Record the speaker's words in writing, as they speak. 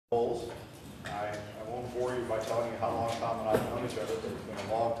Holes. I won't bore you by telling you how long Tom and I have known each other, but it's been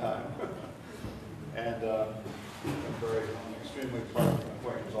a long time. And I'm very extremely pleasant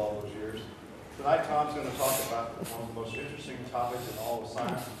acquaintance all those years. Tonight Tom's going to talk about one of the most interesting topics in all of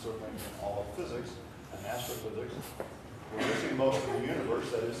science, and certainly in all of physics and astrophysics. We're missing most of the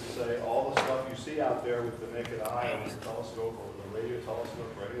universe, that is to say, all the stuff you see out there with the naked eye or the telescope or the radio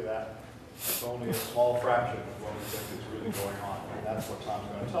telescope or any of that. It's only a small fraction of what we think is really going on. And that's what Tom's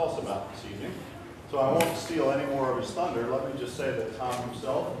going to tell us about this evening. So I won't steal any more of his thunder. Let me just say that Tom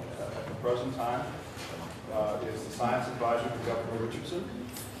himself, at the present time, is the science advisor to Governor Richardson.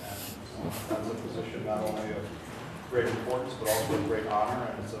 And that's a position not only of great importance, but also of great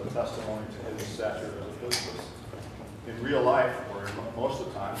honor, and it's a testimony to his stature as a physicist. In real life, where most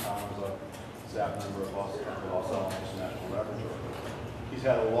of the time Tom was a staff member of Los Alamos National Laboratory. He's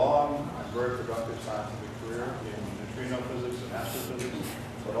had a long and very productive scientific career in neutrino physics and astrophysics,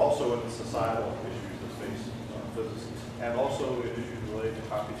 but also in the societal issues that face physicists, and also in issues related to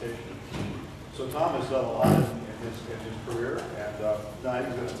computation. So Tom has done a lot in his career, and tonight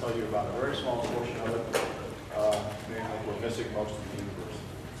he's going to tell you about a very small portion of it, namely we're missing most of the universe.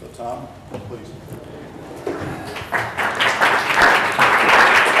 So Tom, please.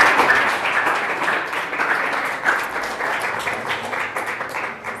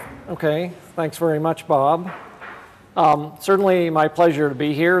 Okay, thanks very much, Bob. Certainly my pleasure to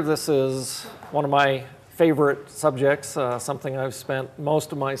be here. This is one of my favorite subjects, something I've spent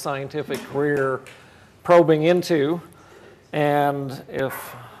most of my scientific career probing into. And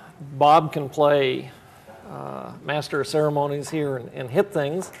if Bob can play master of ceremonies here and hit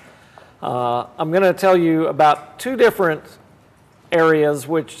things, I'm going to tell you about two different areas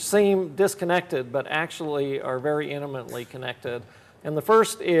which seem disconnected, but actually are very intimately connected. And the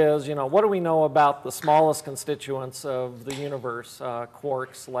first is, what do we know about the smallest constituents of the universe,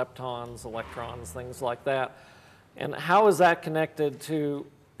 quarks, leptons, electrons, things like that. And how is that connected to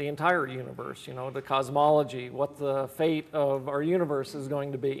the entire universe, the cosmology, what the fate of our universe is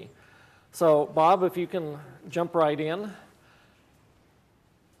going to be. So, Bob, if you can jump right in.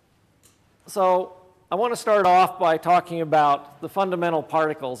 So, I want to start off by talking about the fundamental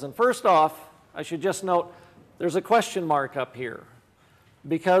particles. And first off, I should just note, there's a question mark up here,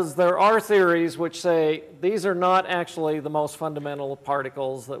 because there are theories which say these are not actually the most fundamental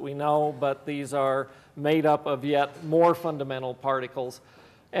particles that we know, but these are made up of yet more fundamental particles.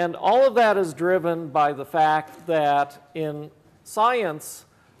 And all of that is driven by the fact that in science,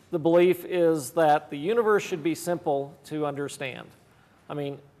 the belief is that the universe should be simple to understand. I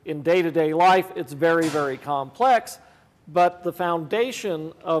mean, in day-to-day life, it's very, very complex, but the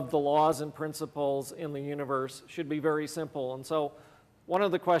foundation of the laws and principles in the universe should be very simple. And so one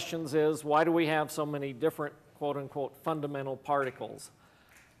of the questions is, why do we have so many different, quote-unquote, fundamental particles?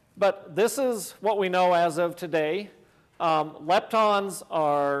 But this is what we know as of today. Leptons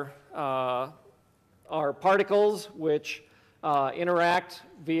are particles which interact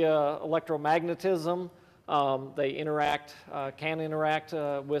via electromagnetism. They can interact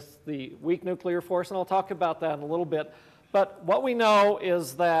with the weak nuclear force, and I'll talk about that in a little bit. But what we know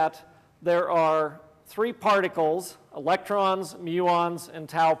is that there are three particles, electrons, muons, and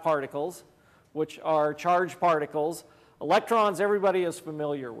tau particles, which are charged particles. Electrons, everybody is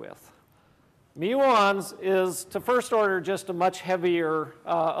familiar with. Muons is, to first order, just a much heavier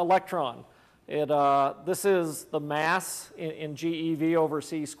electron. This is the mass in GeV over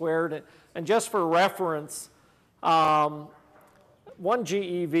c squared. And just for reference, 1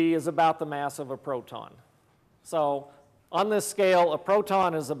 GeV is about the mass of a proton. So on this scale, a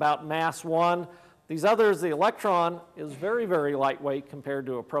proton is about mass 1. These others, the electron is very, very lightweight compared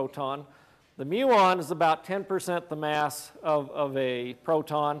to a proton. The muon is about 10% the mass of a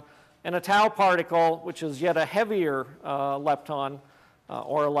proton. And a tau particle, which is yet a heavier lepton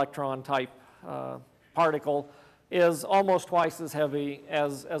or electron type particle, is almost twice as heavy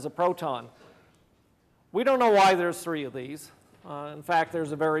as a proton. We don't know why there's three of these. In fact,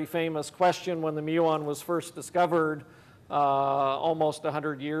 there's a very famous question when the muon was first discovered almost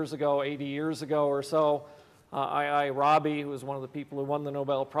 100 years ago, 80 years ago or so. I. Rabi, who was one of the people who won the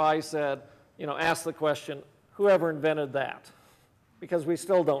Nobel Prize, said, asked the question, whoever invented that? Because we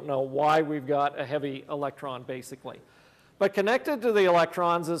still don't know why we've got a heavy electron, basically. But connected to the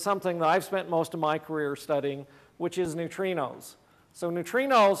electrons is something that I've spent most of my career studying, which is neutrinos. So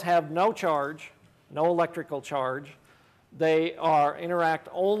neutrinos have no charge, no electrical charge. They interact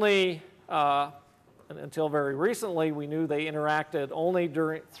only, until very recently, we knew they interacted only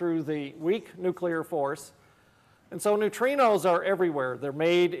through the weak nuclear force. And so neutrinos are everywhere. They're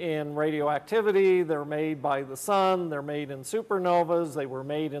made in radioactivity, they're made by the sun, they're made in supernovas, they were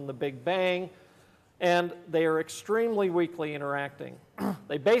made in the Big Bang, and they are extremely weakly interacting.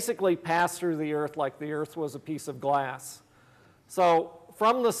 They basically pass through the Earth like the Earth was a piece of glass. So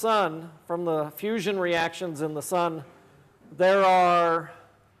from the sun, from the fusion reactions in the sun, there are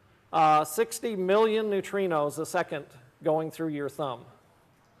 60 million neutrinos a second going through your thumb.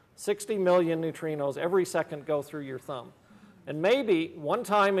 60 million neutrinos every second go through your thumb. And maybe one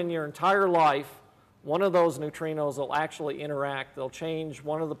time in your entire life, one of those neutrinos will actually interact. They'll change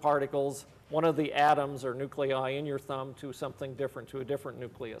one of the particles, one of the atoms or nuclei in your thumb to something different, to a different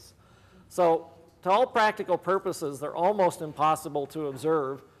nucleus. So to all practical purposes, they're almost impossible to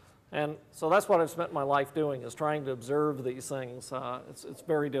observe. And so that's what I've spent my life doing, is trying to observe these things. It's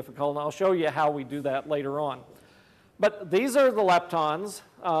very difficult, and I'll show you how we do that later on. But these are the leptons.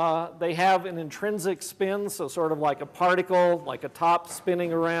 They have an intrinsic spin, so sort of like a particle, like a top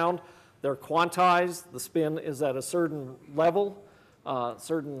spinning around. They're quantized. The spin is at a certain level,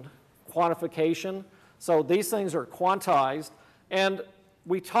 certain quantification. So these things are quantized. And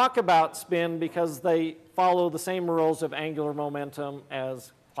we talk about spin because they follow the same rules of angular momentum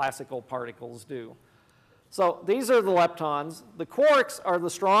as classical particles do. So these are the leptons. The quarks are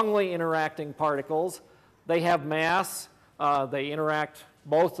the strongly interacting particles. They have mass. They interact,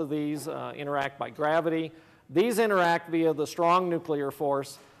 both of these interact by gravity. These interact via the strong nuclear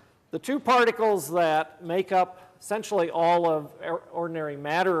force. The two particles that make up essentially all of ordinary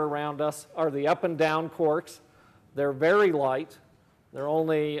matter around us are the up and down quarks. They're very light. They're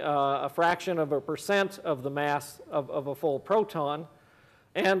only a fraction of a percent of the mass of a full proton,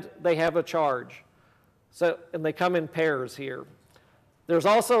 and they have a charge. So, and they come in pairs here. There's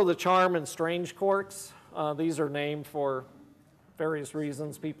also the charm and strange quarks. These are named for various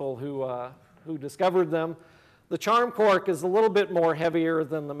reasons, people who discovered them. The charm quark is a little bit more heavier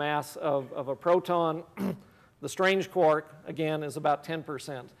than the mass of a proton. The strange quark, again, is about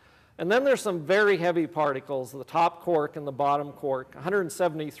 10%. And then there's some very heavy particles, the top quark and the bottom quark,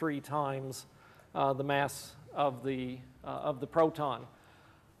 173 times the mass of the proton.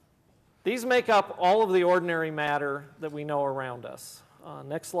 These make up all of the ordinary matter that we know around us.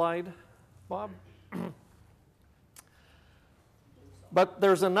 Next slide, Bob. But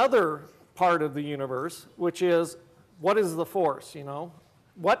there's another part of the universe, which is, what is the force, you know?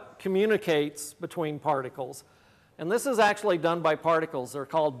 What communicates between particles? And this is actually done by particles. They're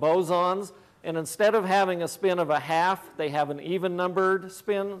called bosons, and instead of having a spin of a half, they have an even-numbered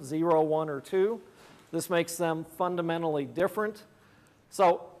spin, 0, 1, or 2. This makes them fundamentally different.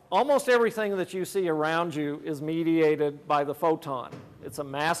 So almost everything that you see around you is mediated by the photon. It's a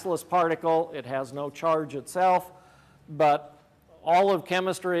massless particle. It has no charge itself, but all of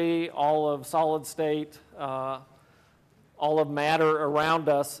chemistry, all of solid state, all of matter around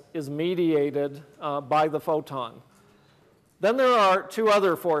us is mediated by the photon. Then there are two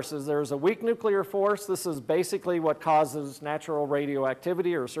other forces. There's a weak nuclear force. This is basically what causes natural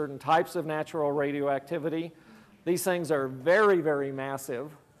radioactivity or certain types of natural radioactivity. These things are very, very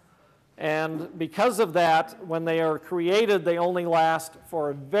massive. And because of that, when they are created, they only last for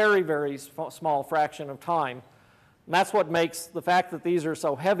a very, very small fraction of time. And that's what makes, the fact that these are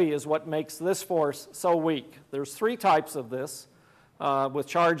so heavy is what makes this force so weak. There's three types of this with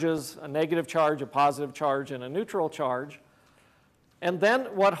charges, a negative charge, a positive charge, and a neutral charge. And then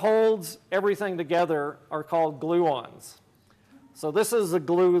what holds everything together are called gluons. So this is the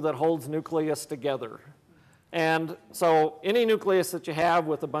glue that holds nucleus together. And so any nucleus that you have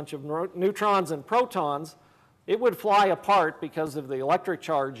with a bunch of neutrons and protons, it would fly apart because of the electric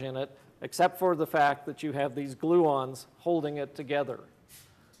charge in it, except for the fact that you have these gluons holding it together.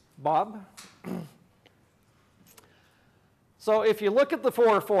 Bob? So if you look at the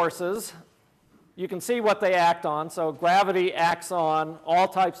four forces, you can see what they act on. So gravity acts on all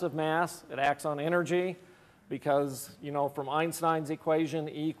types of mass. It acts on energy because, you know, from Einstein's equation,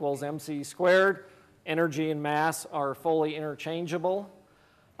 E equals mc squared, energy and mass are fully interchangeable.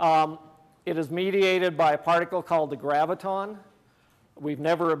 It is mediated by a particle called the graviton. We've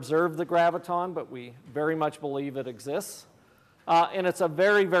never observed the graviton, but we very much believe it exists. And it's a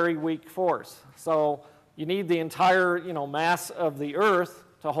very, very weak force. So you need the entire, you know, mass of the Earth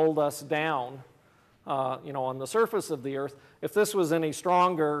to hold us down, you know, on the surface of the Earth. If this was any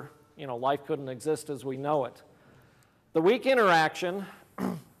stronger, you know, life couldn't exist as we know it. The weak interaction,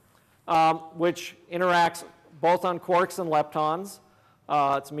 which interacts both on quarks and leptons,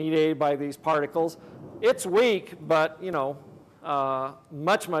 it's mediated by these particles. It's weak, but, you know,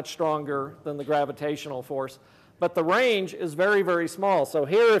 much, much stronger than the gravitational force. But the range is very, very small. So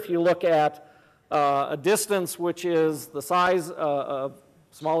here, if you look at a distance which is the size of,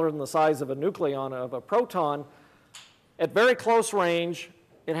 smaller than the size of a nucleon of a proton, at very close range,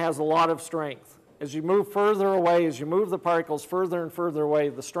 it has a lot of strength. As you move further away, as you move the particles further and further away,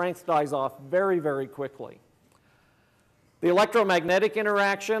 the strength dies off very, very quickly. The electromagnetic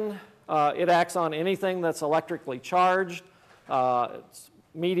interaction, it acts on anything that's electrically charged. It's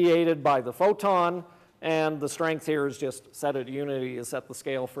mediated by the photon, and the strength here is just set at unity, is set the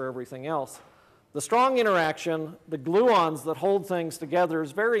scale for everything else. The strong interaction, the gluons that hold things together,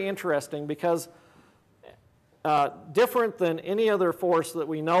 is very interesting because different than any other force that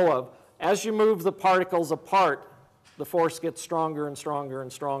we know of, as you move the particles apart, the force gets stronger and stronger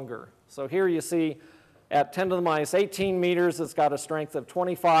and stronger. So here you see at 10 to the minus 18 meters, it's got a strength of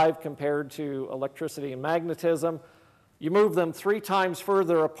 25 compared to electricity and magnetism. You move them 3 times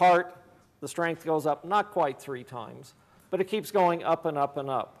further apart, the strength goes up not quite 3 times, but it keeps going up and up and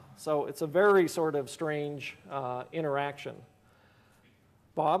up. So it's a very sort of strange interaction.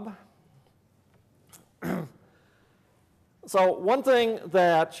 Bob? So one thing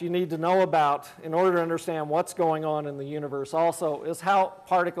that you need to know about in order to understand what's going on in the universe also is how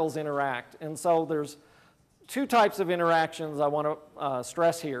particles interact. And so there's 2 types of interactions I want to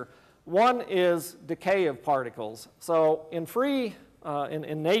stress here. One is decay of particles. So in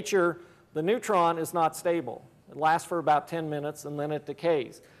in nature, the neutron is not stable. It lasts for about 10 minutes and then it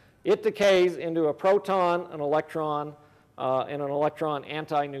decays. It decays into a proton, an electron, and an electron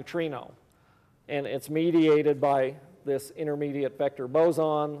antineutrino. And it's mediated by this intermediate vector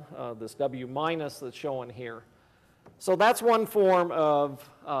boson, this W minus that's shown here. So that's one form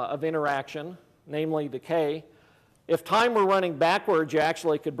of interaction, namely decay. If time were running backwards, you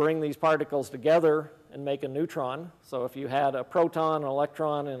actually could bring these particles together and make a neutron. So if you had a proton, an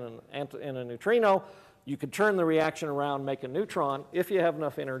electron, and a neutrino, you could turn the reaction around and make a neutron. If you have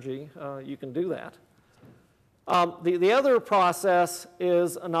enough energy, you can do that. The other process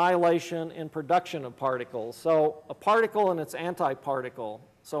is annihilation and production of particles. So a particle and its antiparticle.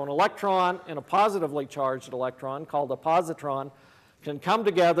 So an electron and a positively charged electron, called a positron, can come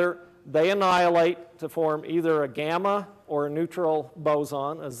together. They annihilate to form either a gamma or a neutral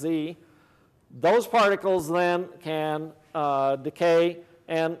boson, a Z. Those particles then can decay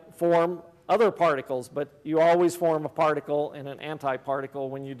and form other particles, but you always form a particle and an antiparticle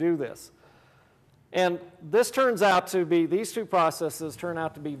when you do this. And this turns out to be, these 2 processes turn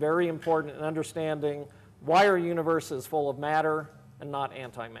out to be very important in understanding why our universe is full of matter and not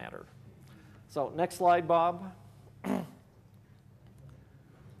antimatter. So next slide, Bob.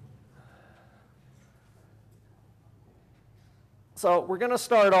 So we're going to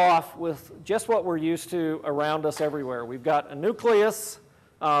start off with just what we're used to around us everywhere. We've got a nucleus,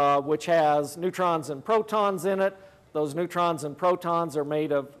 which has neutrons and protons in it. Those neutrons and protons are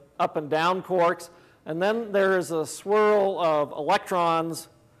made of up and down quarks. And then there is a swirl of electrons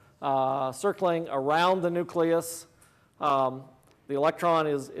circling around the nucleus. The electron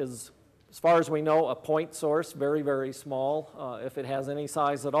is, as far as we know, a point source, very, very small, if it has any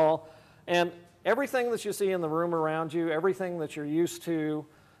size at all. And everything that you see in the room around you, everything that you're used to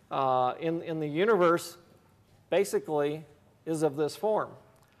in the universe, basically is of this form.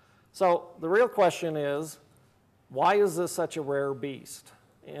 So the real question is, why is this such a rare beast?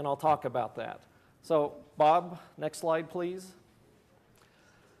 And I'll talk about that. So Bob, next slide, please.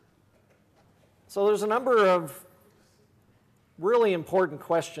 So there's a number of really important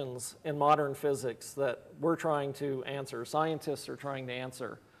questions in modern physics that we're trying to answer, scientists are trying to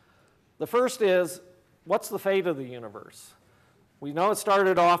answer. The first is, what's the fate of the universe? We know it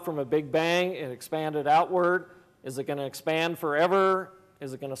started off from a big bang, it expanded outward. Is it going to expand forever?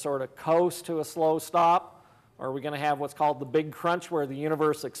 Is it going to sort of coast to a slow stop? Or are we going to have what's called the big crunch, where the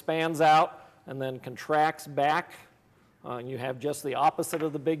universe expands out and then contracts back, and you have just the opposite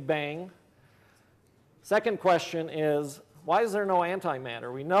of the Big Bang? Second question is, why is there no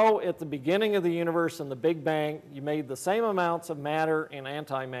antimatter? We know at the beginning of the universe in the Big Bang, you made the same amounts of matter and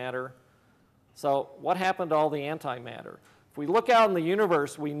antimatter. So what happened to all the antimatter? If we look out in the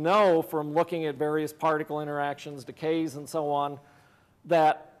universe, we know from looking at various particle interactions, decays, and so on,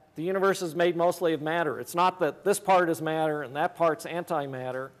 that the universe is made mostly of matter. It's not that this part is matter and that part's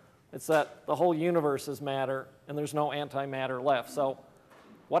antimatter. It's that the whole universe is matter and there's no antimatter left. So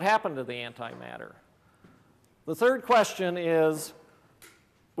what happened to the antimatter? The third question is,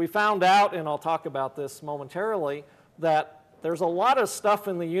 we found out, and I'll talk about this momentarily, that there's a lot of stuff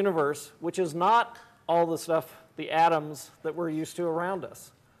in the universe which is not all the stuff, the atoms that we're used to around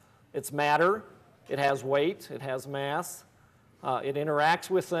us. It's matter, it has weight, it has mass, it interacts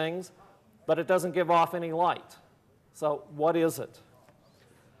with things, but it doesn't give off any light. So what is it?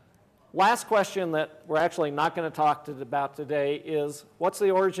 Last question that we're actually not going to talk about today is, what's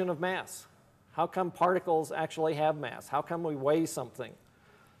the origin of mass? How come particles actually have mass? How come we weigh something?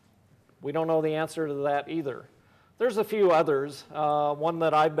 We don't know the answer to that either. There's a few others. One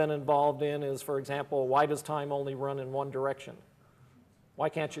that I've been involved in is, for example, why does time only run in one direction? Why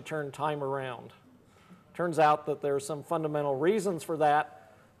can't you turn time around? Turns out that there's some fundamental reasons for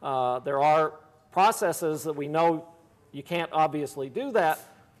that. There are processes that we know you can't obviously do that,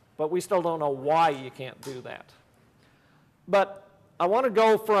 but we still don't know why you can't do that. But I want to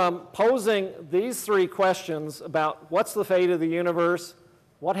go from posing these three questions about what's the fate of the universe,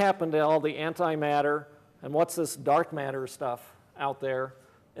 what happened to all the antimatter, and what's this dark matter stuff out there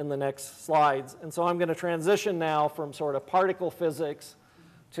in the next slides. And so I'm going to transition now from sort of particle physics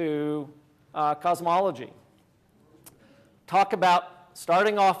to cosmology. Talk about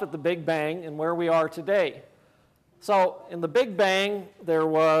starting off at the Big Bang and where we are today. So in the Big Bang, there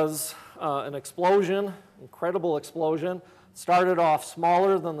was an explosion, incredible explosion. Started off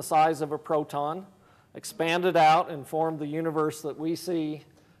smaller than the size of a proton, expanded out and formed the universe that we see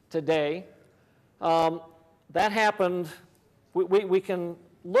today. That happened, we can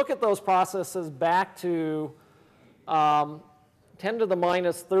look at those processes back to 10 to the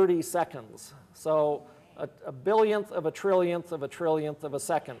minus 30 seconds. So a billionth of a trillionth of a trillionth of a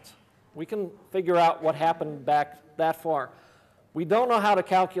second. We can figure out what happened back that far. We don't know how to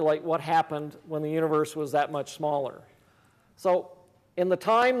calculate what happened when the universe was that much smaller. So in the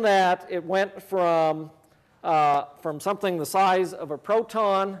time that it went from something the size of a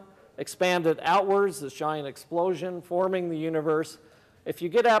proton, expanded outwards, this giant explosion, forming the universe, if you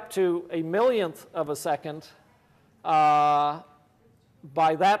get up to a millionth of a second, by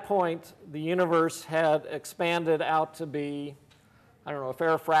that point, the universe had expanded out to be, I don't know, a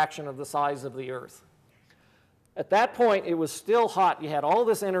fair fraction of the size of the Earth. At that point, it was still hot. You had all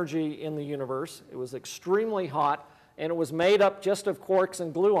this energy in the universe. It was extremely hot, and it was made up just of quarks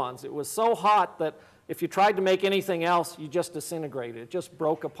and gluons. It was so hot that if you tried to make anything else, you just disintegrated. It just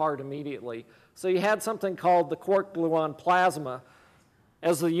broke apart immediately. So you had something called the quark-gluon plasma.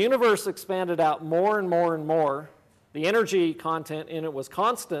 As the universe expanded out more and more and more, the energy content in it was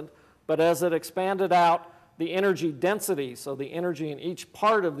constant, but as it expanded out, the energy density, so the energy in each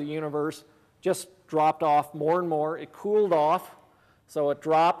part of the universe, just dropped off more and more. It cooled off, so it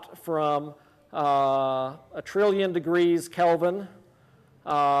dropped from a trillion degrees Kelvin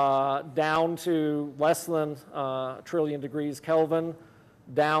down to less than a trillion degrees Kelvin,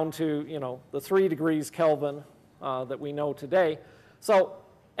 down to, you know, the 3 degrees Kelvin that we know today. So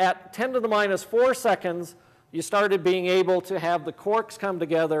at 10 to the minus 4 seconds, you started being able to have the quarks come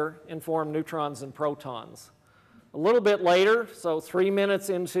together and form neutrons and protons. A little bit later, so 3 minutes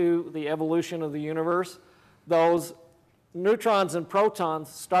into the evolution of the universe, those neutrons and protons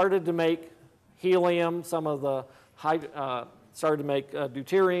started to make helium, some of the started to make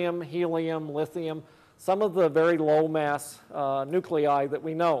deuterium, helium, lithium, some of the very low mass nuclei that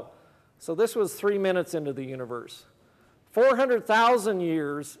we know. So this was 3 minutes into the universe. 400,000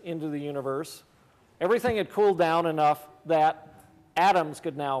 years into the universe, everything had cooled down enough that atoms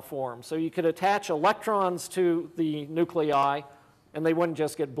could now form. So you could attach electrons to the nuclei and they wouldn't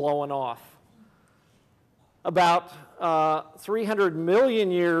just get blown off. About 300 million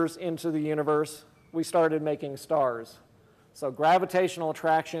years into the universe, we started making stars. So gravitational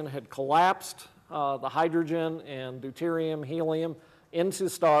attraction had collapsed the hydrogen and deuterium, helium into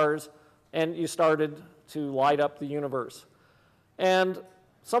stars, and you started to light up the universe. And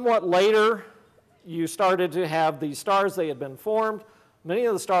somewhat later, you started to have these stars. They had been formed. Many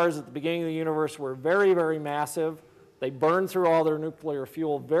of the stars at the beginning of the universe were very, very massive. They burned through all their nuclear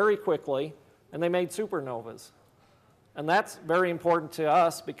fuel very quickly, and they made supernovas. And that's very important to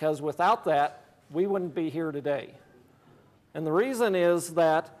us because without that, we wouldn't be here today. And the reason is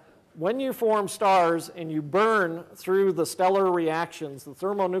that when you form stars and you burn through the stellar reactions, the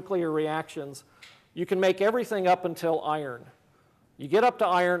thermonuclear reactions, you can make everything up until iron. You get up to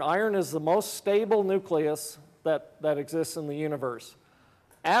iron. Iron is the most stable nucleus that exists in the universe.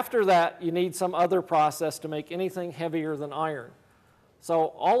 After that, you need some other process to make anything heavier than iron. So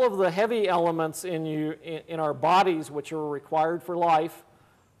all of the heavy elements in our bodies, which are required for life,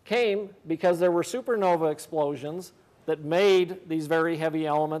 came because there were supernova explosions that made these very heavy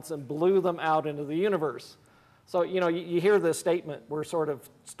elements and blew them out into the universe. So, you know, you hear this statement, we're sort of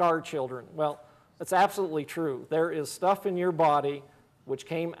star children. Well, it's absolutely true. There is stuff in your body which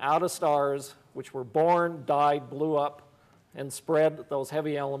came out of stars, which were born, died, blew up, and spread those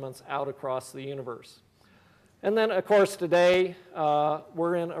heavy elements out across the universe. And then, of course, today,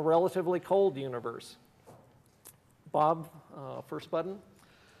 we're in a relatively cold universe. Bob, first button.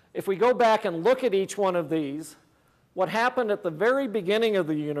 If we go back and look at each one of these, what happened at the very beginning of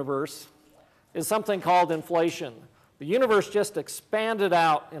the universe is something called inflation. The universe just expanded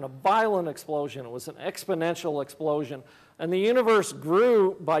out in a violent explosion. It was an exponential explosion. And the universe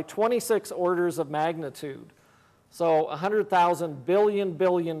grew by 26 orders of magnitude. So 100,000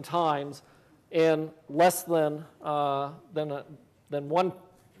 billion times in less than a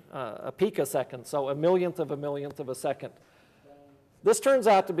picosecond, so a millionth of a second. This turns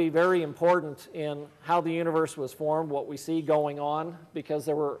out to be very important in how the universe was formed, what we see going on, because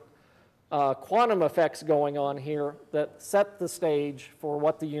there were quantum effects going on here that set the stage for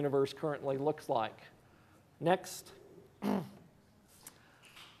what the universe currently looks like. Next.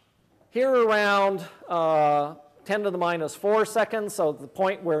 Here around 10 to the minus 4 seconds, so the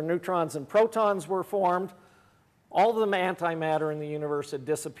point where neutrons and protons were formed, all of the antimatter in the universe had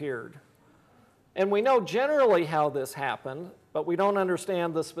disappeared. And we know generally how this happened, but we don't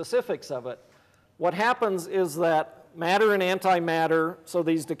understand the specifics of it. What happens is that matter and antimatter, so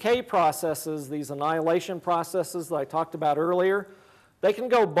these decay processes, these annihilation processes that I talked about earlier, they can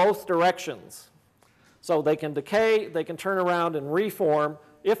go both directions. So they can decay, they can turn around and reform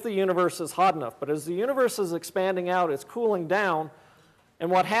if the universe is hot enough. But as the universe is expanding out, it's cooling down. And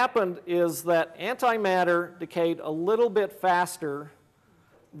what happened is that antimatter decayed a little bit faster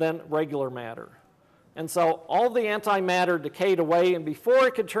than regular matter. And so all the antimatter decayed away, and before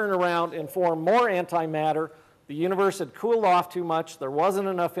it could turn around and form more antimatter, the universe had cooled off too much. There wasn't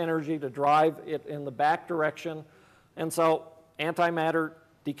enough energy to drive it in the back direction. And so antimatter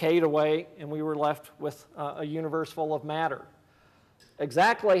decayed away, and we were left with a universe full of matter.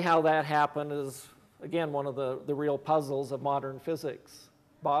 Exactly how that happened is, again, one of the real puzzles of modern physics.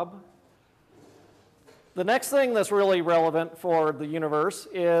 Bob? The next thing that's really relevant for the universe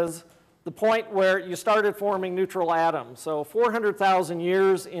is the point where you started forming neutral atoms. So 400,000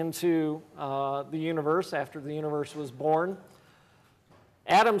 years into the universe, after the universe was born,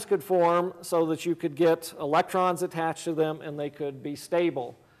 atoms could form so that you could get electrons attached to them and they could be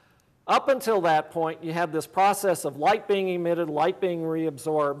stable. Up until that point, you had this process of light being emitted, light being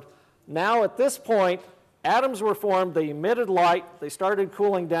reabsorbed. Now at this point, atoms were formed, they emitted light, they started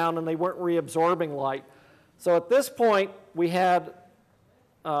cooling down, and they weren't reabsorbing light. So at this point, we had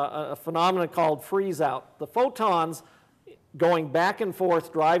a phenomenon called freeze-out. The photons going back and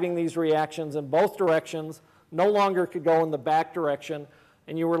forth, driving these reactions in both directions, no longer could go in the back direction,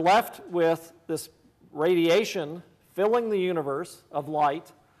 and you were left with this radiation filling the universe of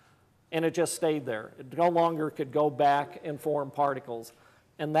light, and it just stayed there. It no longer could go back and form particles.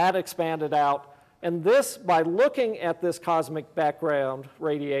 And that expanded out. And this, by looking at this cosmic background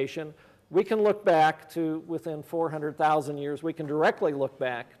radiation, we can look back to within 400,000 years. We can directly look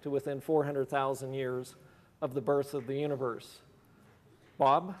back to within 400,000 years of the birth of the universe.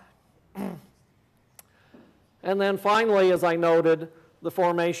 Bob? And then finally, as I noted, the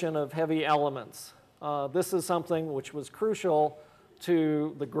formation of heavy elements. This is something which was crucial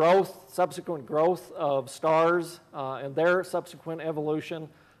to the growth, subsequent growth of stars and their subsequent evolution,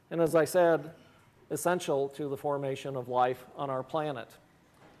 and as I said, essential to the formation of life on our planet.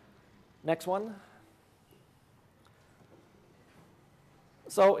 Next one.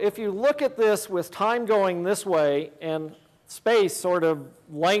 So if you look at this with time going this way and space sort of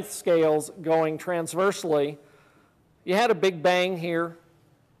length scales going transversely, you had a big bang here,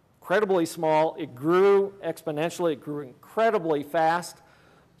 incredibly small. It grew exponentially. It grew incredibly fast.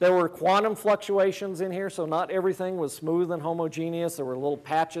 There were quantum fluctuations in here, so not everything was smooth and homogeneous. There were little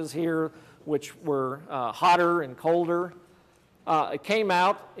patches here which were hotter and colder. It came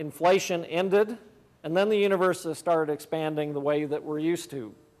out, inflation ended, and then the universe started expanding the way that we're used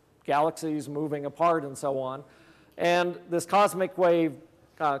to, galaxies moving apart and so on. And this cosmic wave,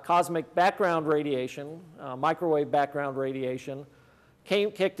 cosmic background radiation, microwave background radiation,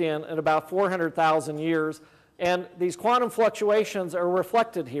 kicked in at about 400,000 years. And these quantum fluctuations are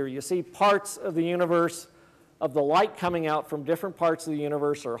reflected here. You see parts of the universe, of the light coming out from different parts of the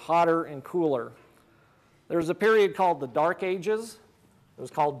universe are hotter and cooler. There was a period called the Dark Ages. It was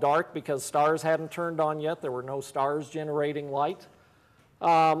called dark because stars hadn't turned on yet. There were no stars generating light.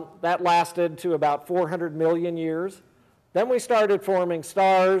 That lasted to about 400 million years. Then we started forming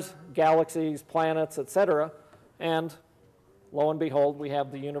stars, galaxies, planets, etc. And lo and behold, we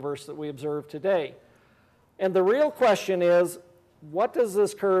have the universe that we observe today. And the real question is, what does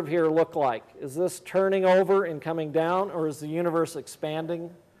this curve here look like? Is this turning over and coming down, or is the universe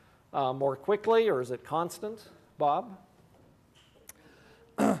expanding more quickly, or is it constant? Bob?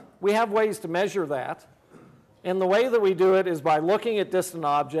 We have ways to measure that. And the way that we do it is by looking at distant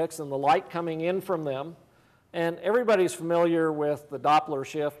objects and the light coming in from them. And everybody's familiar with the Doppler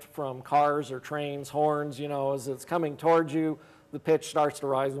shift from cars or trains, horns, you know, as it's coming towards you, the pitch starts to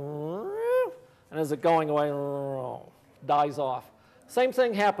rise, and as it going away, dies off. Same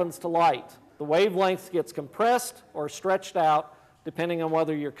thing happens to light. The wavelength gets compressed or stretched out depending on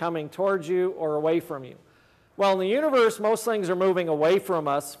whether you're coming towards you or away from you. Well, in the universe, most things are moving away from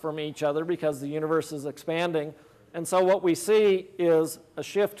us, from each other, because the universe is expanding. And so what we see is a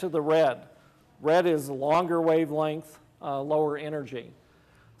shift to the red. Red is longer wavelength, lower energy.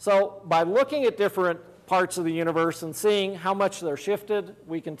 So by looking at different parts of the universe and seeing how much they're shifted,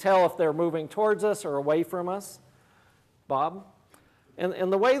 we can tell if they're moving towards us or away from us. Bob?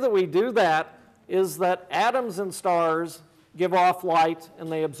 And the way that we do that is that atoms and stars give off light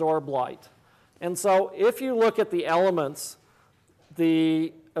and they absorb light. And so if you look at the elements,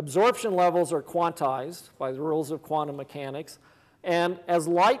 the absorption levels are quantized by the rules of quantum mechanics. And as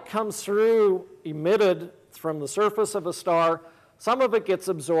light comes through, emitted from the surface of a star, some of it gets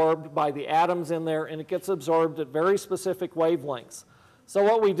absorbed by the atoms in there, and it gets absorbed at very specific wavelengths. So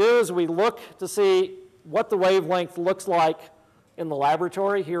what we do is we look to see what the wavelength looks like in the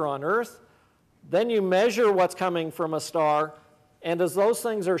laboratory here on Earth. Then you measure what's coming from a star, and as those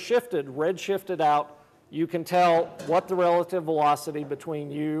things are shifted, red shifted out, you can tell what the relative velocity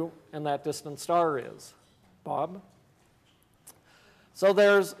between you and that distant star is. Bob? So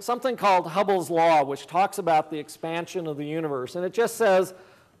there's something called Hubble's law, which talks about the expansion of the universe, and it just says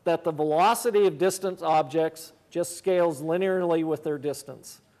that the velocity of distant objects just scales linearly with their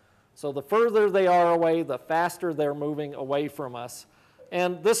distance. So the further they are away, the faster they're moving away from us.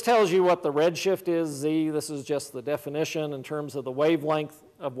 And this tells you what the redshift is, z. This is just the definition in terms of the wavelength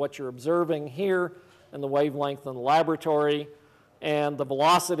of what you're observing here and the wavelength in the laboratory. And the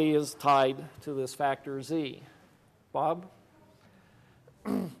velocity is tied to this factor z. Bob?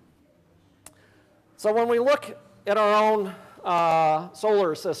 So when we look at our own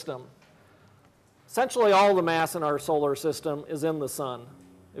solar system, essentially all the mass in our solar system is in the sun.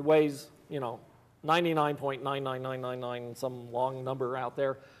 It weighs, 99.99999, some long number out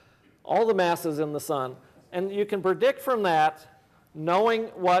there. All the mass is in the sun. And you can predict from that, knowing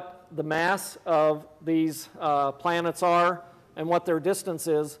what the mass of these planets are and what their distance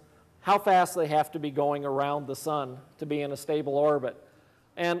is, how fast they have to be going around the sun to be in a stable orbit.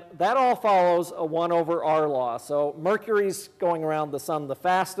 And that all follows a 1 over r law. So Mercury's going around the sun the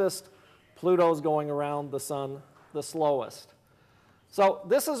fastest, Pluto's going around the sun the slowest. So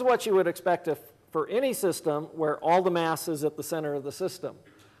this is what you would expect for any system where all the mass is at the center of the system.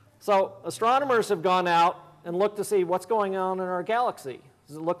 So astronomers have gone out and looked to see what's going on in our galaxy.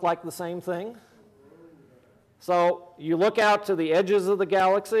 Does it look like the same thing? So you look out to the edges of the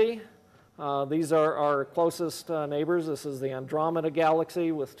galaxy. These are our closest neighbors. This is the Andromeda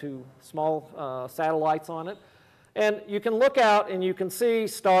galaxy with 2 small satellites on it. And you can look out and you can see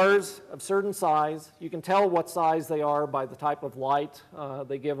stars of certain size. You can tell what size they are by the type of light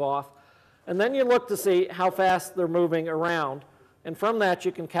they give off. And then you look to see how fast they're moving around. And from that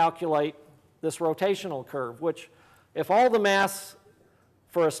you can calculate this rotational curve, which if all the mass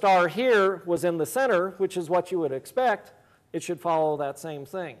for a star here was in the center, which is what you would expect, it should follow that same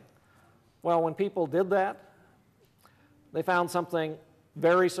thing. Well, when people did that, they found something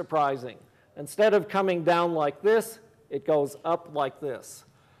very surprising. Instead of coming down like this, it goes up like this,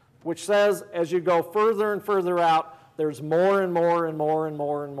 which says as you go further and further out, there's more and more and more and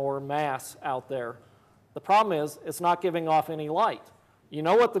more and more mass out there. The problem is it's not giving off any light. You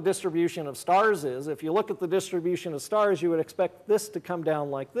know what the distribution of stars is. If you look at the distribution of stars, you would expect this to come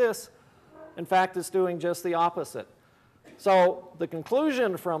down like this. In fact, it's doing just the opposite. So the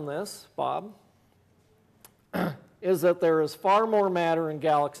conclusion from this, Bob, is that there is far more matter in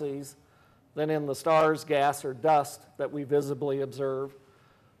galaxies than in the stars, gas, or dust that we visibly observe.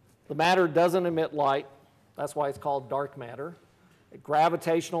 The matter doesn't emit light. That's why it's called dark matter. It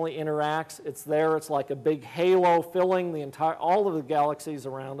gravitationally interacts. It's there. It's like a big halo filling all of the galaxies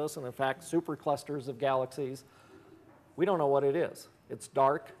around us, and in fact, superclusters of galaxies. We don't know what it is. It's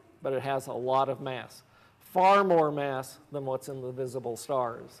dark, but it has a lot of mass. Far more mass than what's in the visible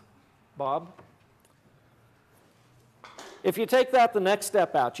stars. Bob? If you take that the next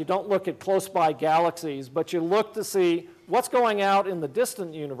step out, you don't look at close by galaxies, but you look to see what's going out in the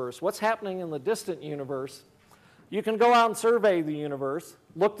distant universe, what's happening in the distant universe. You can go out and survey the universe,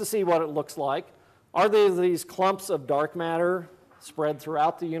 look to see what it looks like. Are there these clumps of dark matter spread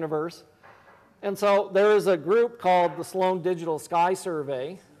throughout the universe? And so there is a group called the Sloan Digital Sky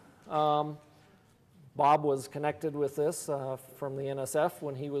Survey. Bob was connected with this from the NSF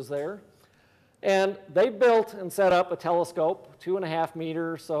when he was there. And they built and set up a telescope, 2.5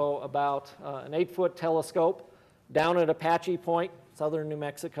 meters, so about an 8-foot telescope down at Apache Point, southern New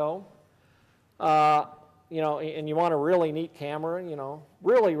Mexico. You know, and you want a really neat camera, you know,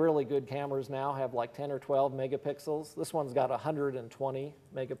 really, really good cameras now have like 10 or 12 megapixels. This one's got 120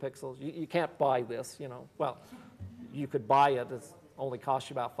 megapixels. You can't buy this, you know. Well, you could buy it. It only costs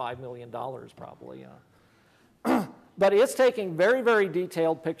you about $5 million probably. But it's taking very, very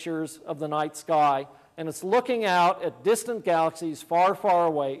detailed pictures of the night sky, and it's looking out at distant galaxies far, far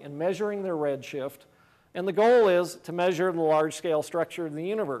away and measuring their redshift. And the goal is to measure the large-scale structure of the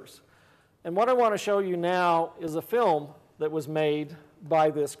universe. And what I want to show you now is a film that was made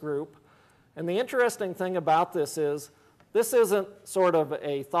by this group. And the interesting thing about this isn't sort of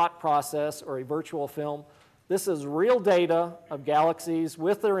a thought process or a virtual film. This is real data of galaxies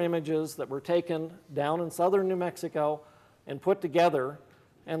with their images that were taken down in southern New Mexico and put together.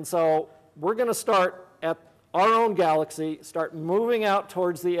 And so we're going to start at our own galaxy, start moving out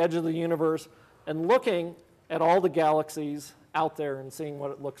towards the edge of the universe and looking at all the galaxies out there and seeing what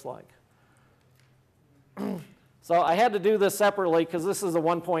it looks like. So I had to do this separately because this is a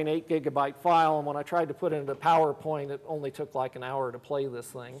 1.8 gigabyte file, and when I tried to put it into PowerPoint, it only took like an hour to play this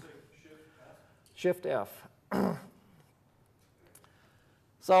thing. Shift F.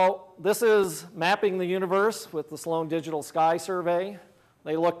 So this is mapping the universe with the Sloan Digital Sky Survey.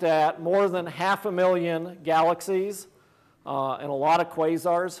 They looked at more than 500,000 galaxies and a lot of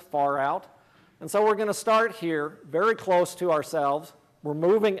quasars far out. And so we're going to start here very close to ourselves. We're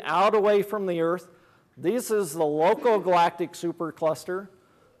moving out away from the Earth. This is the local galactic supercluster,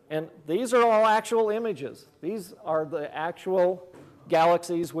 and these are all actual images. These are the actual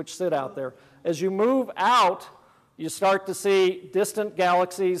galaxies which sit out there. As you move out, you start to see distant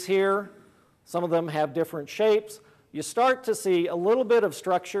galaxies here. Some of them have different shapes. You start to see a little bit of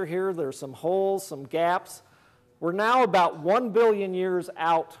structure here. There's some holes, some gaps. We're now about 1 billion years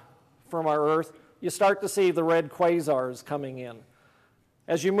out from our Earth. You start to see the red quasars coming in.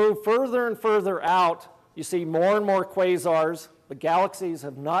 As you move further and further out, you see more and more quasars. The galaxies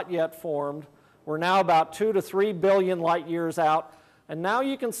have not yet formed. We're now about 2 to 3 billion light years out, and now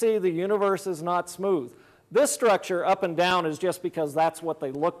you can see the universe is not smooth. This structure up and down is just because that's what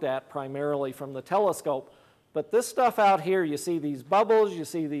they looked at primarily from the telescope. But this stuff out here, you see these bubbles, you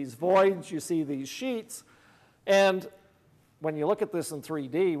see these voids, you see these sheets, and when you look at this in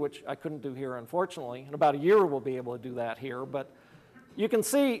 3D, which I couldn't do here unfortunately, in about a year we'll be able to do that here, but you can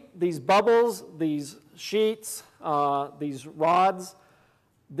see these bubbles, these sheets, these rods.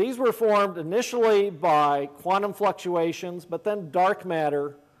 These were formed initially by quantum fluctuations, but then dark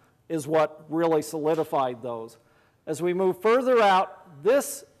matter is what really solidified those. As we move further out,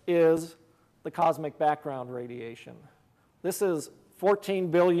 this is the cosmic background radiation. This is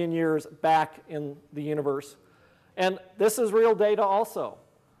 14 billion years back in the universe. And this is real data also.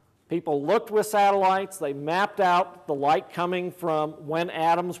 People looked with satellites, they mapped out the light coming from when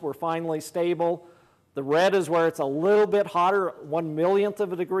atoms were finally stable. The red is where it's a little bit hotter, 1/1,000,000th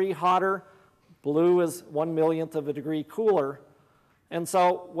of a degree hotter. Blue is 1/1,000,000th of a degree cooler. And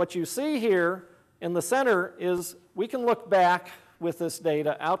so what you see here in the center is we can look back with this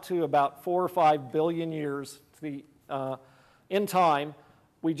data out to about 4 or 5 billion years in time.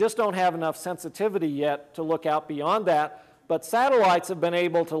 We just don't have enough sensitivity yet to look out beyond that. But satellites have been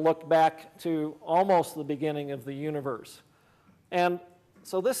able to look back to almost the beginning of the universe. And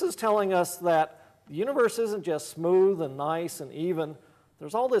so this is telling us that the universe isn't just smooth and nice and even.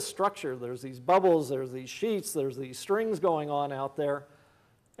 There's all this structure. There's these bubbles, there's these sheets, there's these strings going on out there.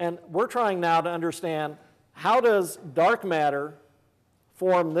 And we're trying now to understand, how does dark matter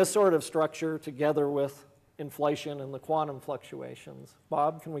form this sort of structure together with inflation and the quantum fluctuations?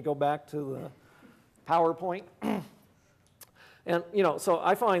 Bob, can we go back to the PowerPoint? And, you know, so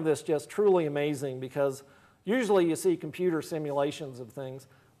I find this just truly amazing because usually you see computer simulations of things.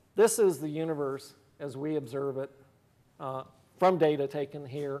 This is the universe as we observe it from data taken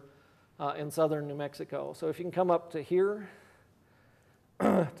here in southern New Mexico. So if you can come up to here,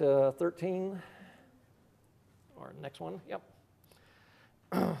 to 13, or next one, yep.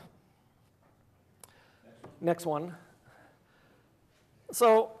 Next one.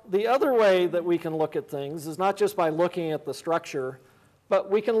 So the other way that we can look at things is not just by looking at the structure,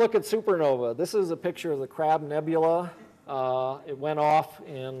 but we can look at supernova. This is a picture of the Crab Nebula. It went off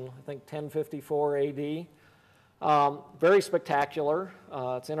in, I think, 1054 AD. Very spectacular.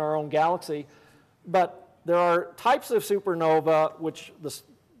 It's in our own galaxy. But there are types of supernova which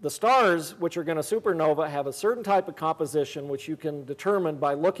the stars which are going to supernova have a certain type of composition which you can determine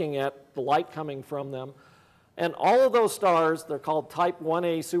by looking at the light coming from them. And all of those stars, they're called type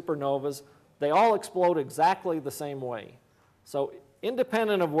 1A supernovas, they all explode exactly the same way. So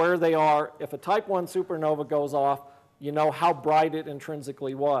independent of where they are, if a type 1 supernova goes off, you know how bright it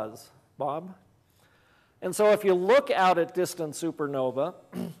intrinsically was. Bob? And so if you look out at distant supernova,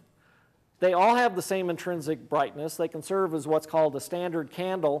 they all have the same intrinsic brightness. They can serve as what's called a standard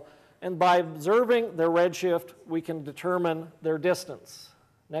candle, and by observing their redshift, we can determine their distance.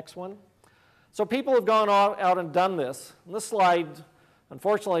 Next one. So people have gone out and done this. And this slide,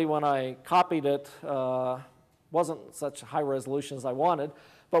 unfortunately, when I copied it, wasn't such high resolution as I wanted.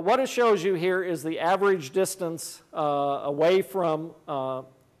 But what it shows you here is the average distance away from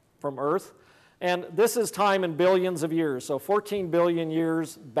Earth. And this is time in billions of years. So 14 billion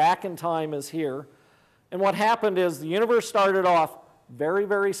years back in time is here. And what happened is the universe started off very,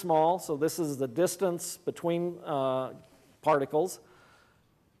 very small. So this is the distance between particles.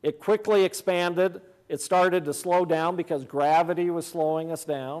 It quickly expanded. It started to slow down because gravity was slowing us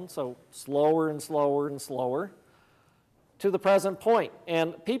down. So slower and slower and slower to the present point.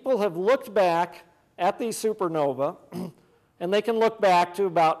 And people have looked back at these supernova, and they can look back to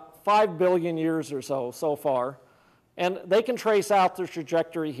about 5 billion years or so far, and they can trace out the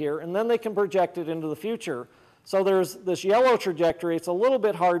trajectory here, and then they can project it into the future. So there's this yellow trajectory. It's a little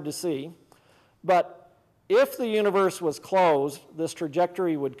bit hard to see, but if the universe was closed, this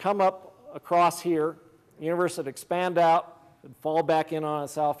trajectory would come up across here, the universe would expand out, it'd fall back in on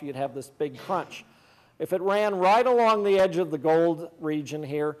itself, you'd have this big crunch. If it ran right along the edge of the gold region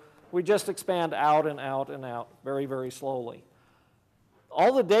here, we just expand out and out and out very, very slowly.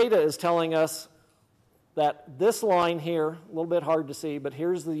 All the data is telling us that this line here, a little bit hard to see, but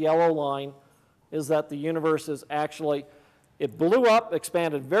here's the yellow line, is that the universe is actually, it blew up,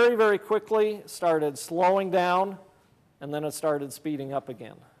 expanded very, very quickly, started slowing down, and then it started speeding up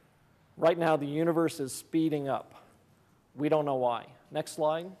again. Right now, the universe is speeding up. We don't know why. Next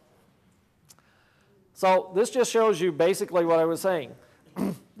slide. So this just shows you basically what I was saying.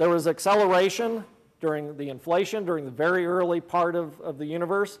 There was acceleration during the inflation, during the very early part of the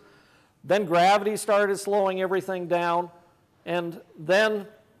universe. Then gravity started slowing everything down. And then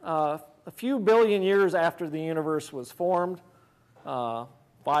a few billion years after the universe was formed, 5,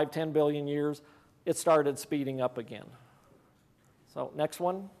 10 billion years, it started speeding up again. So next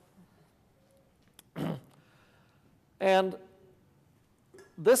one. And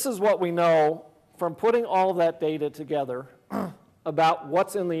this is what we know from putting all of that data together about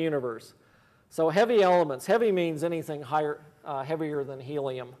what's in the universe. So heavy elements, heavy means anything higher, heavier than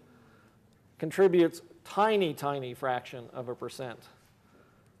helium, contributes tiny, tiny fraction of a percent.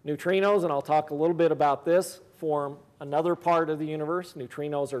 Neutrinos, and I'll talk a little bit about this, form another part of the universe.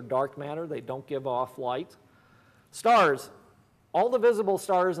 Neutrinos are dark matter. They don't give off light. Stars, all the visible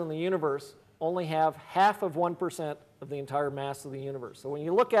stars in the universe only have half of 1% of the entire mass of the universe. So when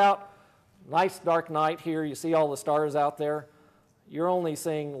you look out, nice dark night here, you see all the stars out there, you're only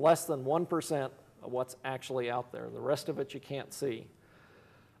seeing less than 1% of what's actually out there. The rest of it you can't see.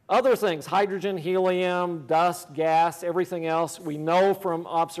 Other things, hydrogen, helium, dust, gas, everything else, we know from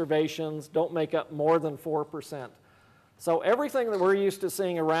observations don't make up more than 4%. So everything that we're used to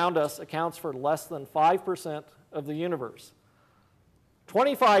seeing around us accounts for less than 5% of the universe.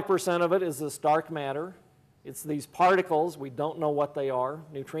 25% of it is this dark matter. It's these particles. We don't know what they are.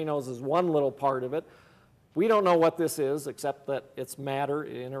 Neutrinos is one little part of it. We don't know what this is, except that it's matter.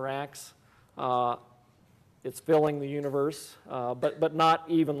 It interacts. It's filling the universe, but not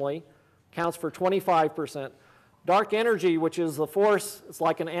evenly. Counts for 25%. Dark energy, which is the force, it's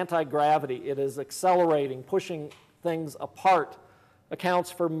like an anti-gravity. It is accelerating, pushing things apart,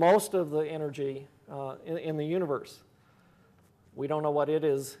 accounts for most of the energy in the universe. We don't know what it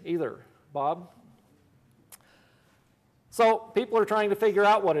is either. Bob? So people are trying to figure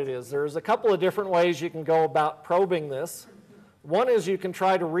out what it is. There's a couple of different ways you can go about probing this. One is you can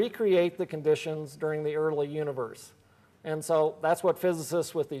try to recreate the conditions during the early universe. And so that's what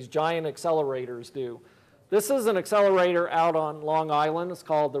physicists with these giant accelerators do. This is an accelerator out on Long Island. It's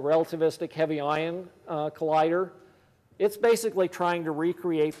called the Relativistic Heavy Ion Collider. It's basically trying to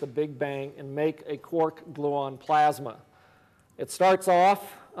recreate the Big Bang and make a quark gluon plasma. It starts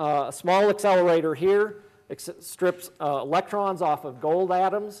off a small accelerator here. Strips electrons off of gold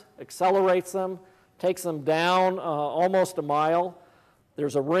atoms, accelerates them, takes them down almost a mile.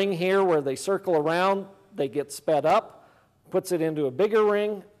 There's a ring here where they circle around, they get sped up, puts it into a bigger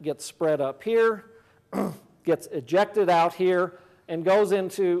ring, gets spread up here, gets ejected out here, and goes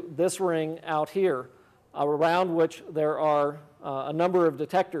into this ring out here, around which there are a number of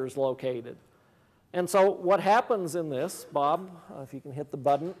detectors located. And so what happens in this, Bob, if you can hit the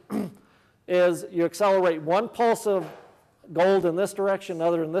button, is you accelerate one pulse of gold in this direction,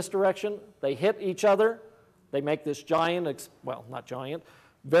 another in this direction. They hit each other. They make this giant, well, not giant,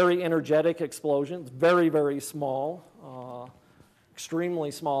 very energetic explosion. It's very, very small,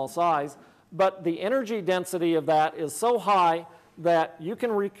 extremely small size. But the energy density of that is so high that you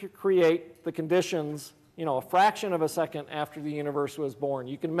can recreate the conditions, you know, a fraction of a second after the universe was born.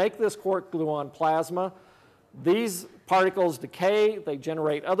 You can make this quark gluon plasma. These particles decay. They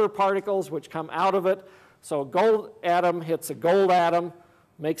generate other particles which come out of it. So a gold atom hits a gold atom,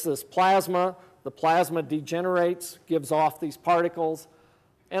 makes this plasma. The plasma degenerates, gives off these particles.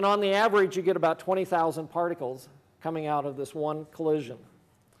 And on the average, you get about 20,000 particles coming out of this one collision.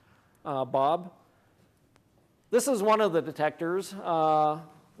 Bob? This is one of the detectors.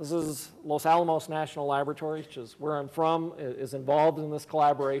 This is Los Alamos National Laboratory, which is where I'm from, is involved in this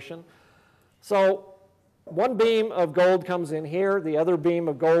collaboration. So one beam of gold comes in here, the other beam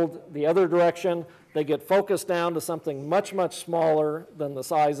of gold the other direction. They get focused down to something much, much smaller than the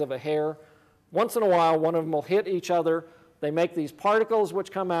size of a hair. Once in a while, one of them will hit each other. They make these particles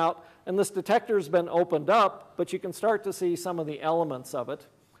which come out, and this detector's been opened up, but you can start to see some of the elements of it.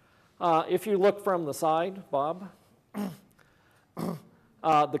 If you look from the side, Bob,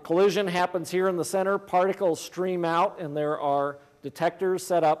 the collision happens here in the center. Particles stream out, and there are detectors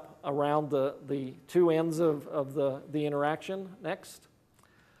set up around the two ends of the interaction. Next.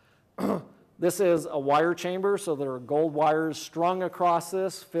 This is a wire chamber, so there are gold wires strung across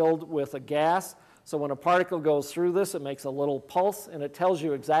this, filled with a gas. So when a particle goes through this, it makes a little pulse, and it tells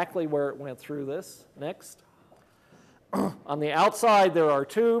you exactly where it went through this. Next. On the outside, there are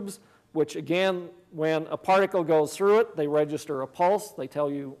tubes, which again, when a particle goes through it, they register a pulse. They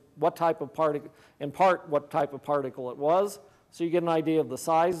tell you what type of particle, in part, what type of particle it was. So you get an idea of the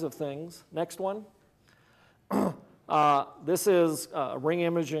size of things. Next one. This is a ring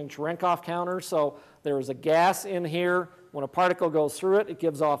imaging Cherenkov counter. So there is a gas in here. When a particle goes through it, it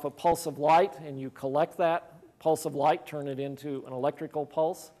gives off a pulse of light, and you collect that pulse of light, turn it into an electrical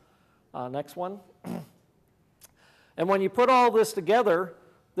pulse. Next one. And when you put all this together,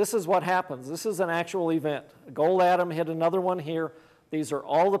 this is what happens. This is an actual event. A gold atom hit another one here. These are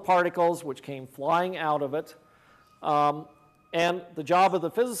all the particles which came flying out of it. And the job of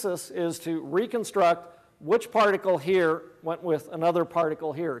the physicist is to reconstruct which particle here went with another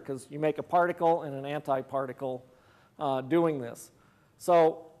particle here, because you make a particle and an antiparticle doing this.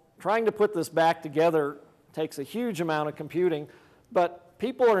 So trying to put this back together takes a huge amount of computing, but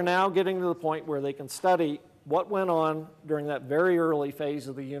people are now getting to the point where they can study what went on during that very early phase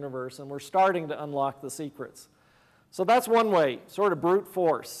of the universe, and we're starting to unlock the secrets. So that's one way, sort of brute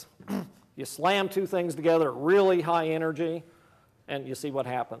force. You slam two things together, really high energy, and you see what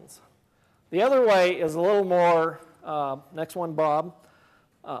happens. The other way is a little more, next one, Bob,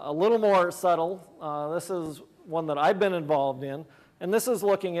 a little more subtle. This is one that I've been involved in, and this is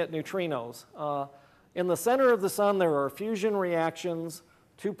looking at neutrinos. In the center of the sun, there are fusion reactions.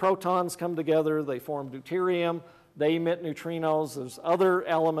 Two protons come together, they form deuterium, they emit neutrinos, there's other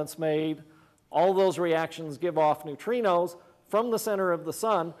elements made. All those reactions give off neutrinos from the center of the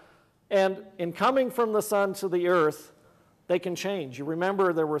sun, and in coming from the sun to the Earth, they can change. You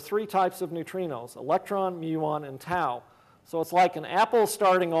remember there were three types of neutrinos, electron, muon, and tau. So it's like an apple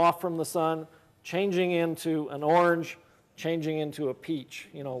starting off from the sun, changing into an orange, changing into a peach,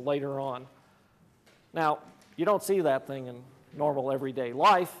 you know, later on. Now, you don't see that thing in normal everyday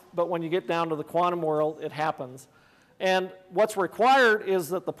life, but when you get down to the quantum world, it happens. And what's required is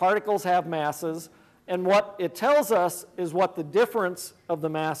that the particles have masses, and what it tells us is what the difference of the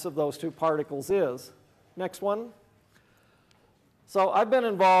mass of those two particles is. Next one. So I've been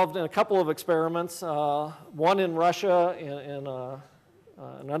involved in a couple of experiments, one in Russia in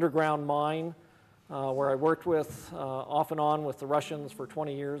an underground mine where I worked with off and on with the Russians for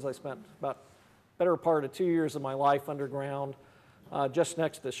 20 years. I spent about better part of 2 years of my life underground, just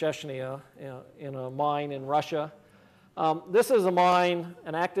next to Chechnya in a mine in Russia. This is a mine,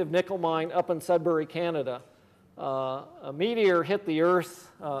 an active nickel mine up in Sudbury, Canada. A meteor hit the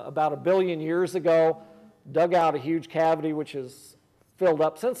Earth about 1 billion years ago, dug out a huge cavity which is filled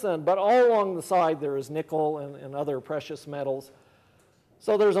up since then, but all along the side there is nickel and other precious metals.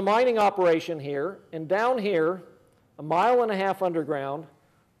 So there's a mining operation here, and down here, 1.5 miles underground,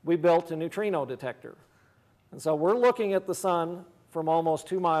 we built a neutrino detector. And so we're looking at the sun from almost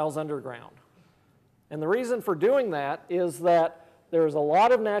 2 miles underground. And the reason for doing that is that there's a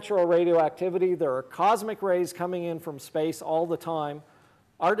lot of natural radioactivity. There are cosmic rays coming in from space all the time.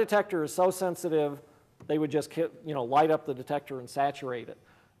 Our detector is so sensitive, they would just, you know, light up the detector and saturate it.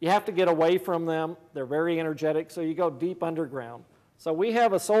 You have to get away from them. They're very energetic, so you go deep underground. So we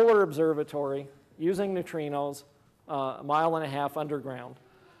have a solar observatory using neutrinos a mile and a half underground.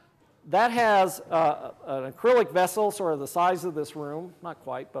 That has an acrylic vessel sort of the size of this room, not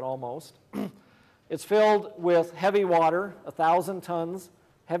quite, but almost. It's filled with heavy water, 1,000 tons.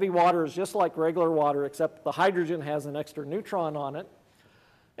 Heavy water is just like regular water, except the hydrogen has an extra neutron on it.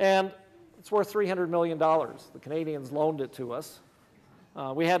 And it's worth $300 million. The Canadians loaned it to us.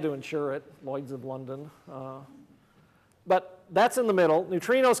 We had to insure it, Lloyd's of London. But that's in the middle.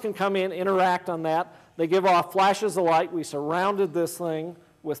 Neutrinos can come in, interact on that. They give off flashes of light. We surrounded this thing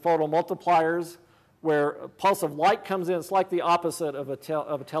with photomultipliers where a pulse of light comes in. It's like the opposite of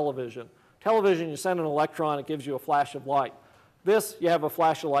a television. Television, you send an electron, it gives you a flash of light. This, you have a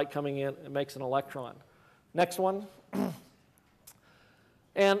flash of light coming in, it makes an electron. Next one.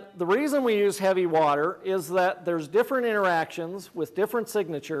 And the reason we use heavy water is that there's different interactions with different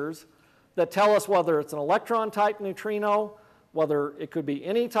signatures that tell us whether it's an electron-type neutrino, whether it could be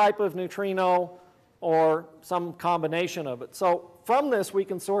any type of neutrino, or some combination of it. So from this, we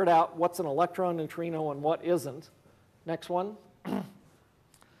can sort out what's an electron neutrino and what isn't. Next one.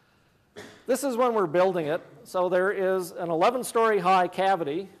 This is when we're building it. So there is an 11-story high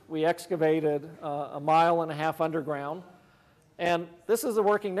cavity. We excavated a mile and a half underground. And this is a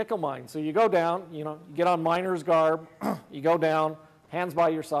working nickel mine. So you go down, you get on miner's garb, you go down, hands by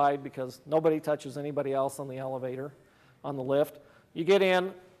your side because nobody touches anybody else on the elevator, on the lift. You get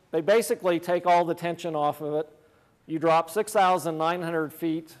in, they basically take all the tension off of it. You drop 6,900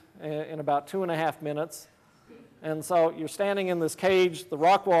 feet in about 2.5 minutes. And so you're standing in this cage, the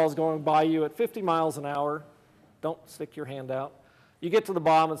rock wall is going by you at 50 miles an hour. Don't stick your hand out. You get to the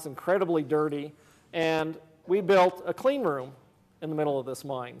bottom, it's incredibly dirty. And we built a clean room in the middle of this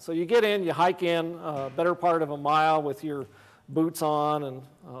mine. So you get in, you hike in a better part of a mile with your boots on and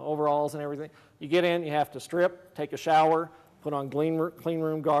overalls and everything. You get in, you have to strip, take a shower, put on clean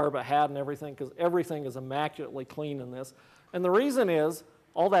room garb, a hat and everything, because everything is immaculately clean in this. And the reason is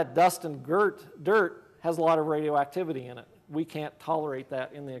all that dust and dirt has a lot of radioactivity in it. We can't tolerate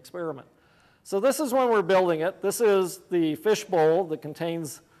that in the experiment. So this is when we're building it. This is the fish bowl that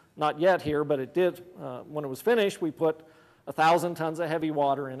contains, not yet here, but it did, when it was finished, we put 1,000 tons of heavy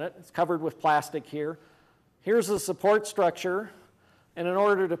water in it. It's covered with plastic here. Here's the support structure. And in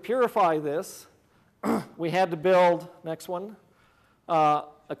order to purify this, we had to build, next one, a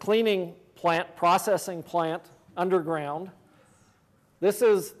cleaning plant, processing plant underground. This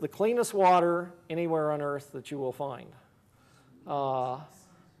is the cleanest water anywhere on Earth that you will find.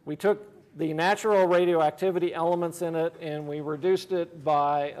 We took the natural radioactivity elements in it and we reduced it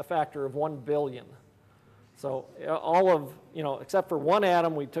by a factor of 1 billion. So all of, except for one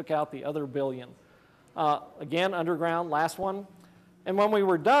atom, we took out the other billion. Again, underground, last one. And when we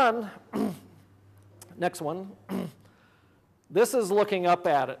were done, next one, this is looking up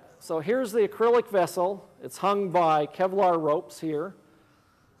at it. So here's the acrylic vessel. It's hung by Kevlar ropes here.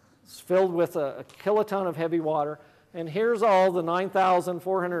 It's filled with a kiloton of heavy water. And here's all the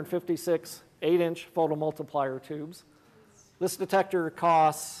 9,456 8-inch photomultiplier tubes. This detector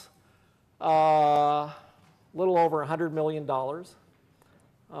costs a little over $100 million.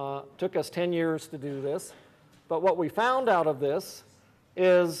 Took us 10 years to do this. But what we found out of this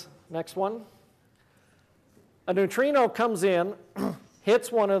is, next one, a neutrino comes in,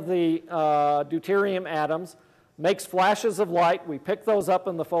 hits one of the deuterium atoms, makes flashes of light. We pick those up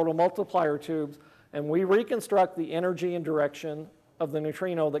in the photomultiplier tubes, and we reconstruct the energy and direction of the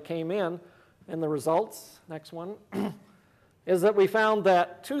neutrino that came in. And the results, next one, is that we found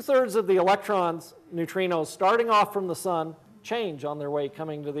that 2/3 of the electrons, neutrinos, starting off from the sun, change on their way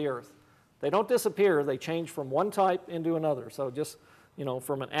coming to the Earth. They don't disappear, they change from one type into another. So just,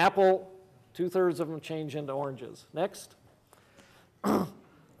 from an apple, 2/3 of them change into oranges. Next.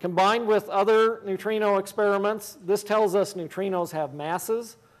 Combined with other neutrino experiments, this tells us neutrinos have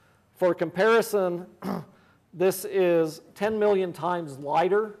masses. For comparison, this is 10 million times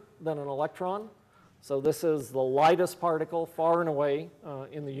lighter than an electron. So this is the lightest particle far and away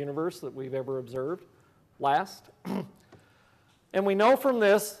in the universe that we've ever observed. Last. And we know from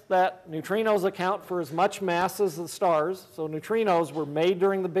this that neutrinos account for as much mass as the stars. So neutrinos were made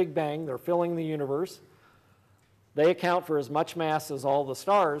during the Big Bang. They're filling the universe. They account for as much mass as all the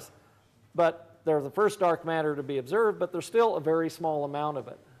stars. But they're the first dark matter to be observed, but they're still a very small amount of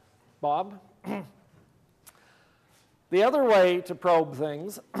it. Bob? The other way to probe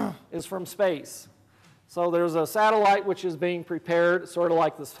things is from space. So there's a satellite which is being prepared, sort of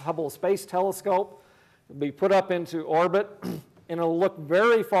like this Hubble Space Telescope. It'll be put up into orbit, and it'll look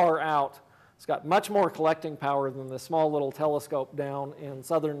very far out. It's got much more collecting power than this small little telescope down in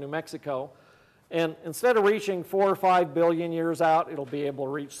southern New Mexico. And instead of reaching 4 or 5 billion years out, it'll be able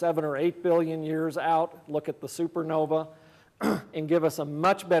to reach 7 or 8 billion years out, look at the supernova, and give us a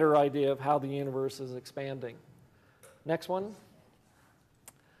much better idea of how the universe is expanding. Next one.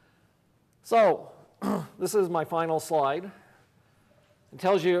 So, this is my final slide. It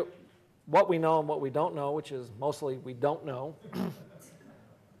tells you what we know and what we don't know, which is mostly we don't know.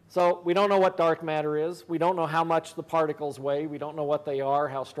 So we don't know what dark matter is. We don't know how much the particles weigh. We don't know what they are,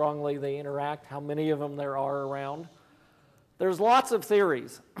 how strongly they interact, how many of them there are around. There's lots of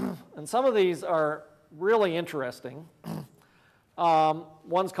theories, and some of these are really interesting.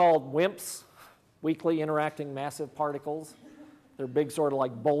 One's called WIMPs, weakly interacting massive particles. They're big, sort of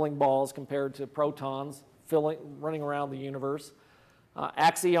like bowling balls compared to protons running around the universe.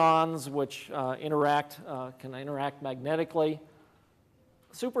 Axions, which can interact magnetically.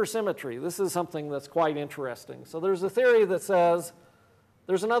 Supersymmetry, this is something that's quite interesting. So there's a theory that says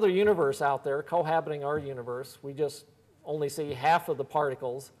there's another universe out there cohabiting our universe. We just only see half of the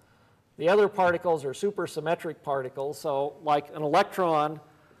particles. The other particles are supersymmetric particles, so like an electron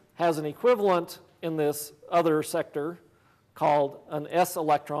has an equivalent in this other sector called an s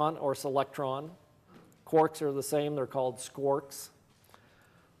electron or selectron. Quarks are the same, they're called squarks.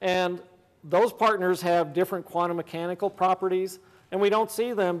 And those partners have different quantum mechanical properties, and we don't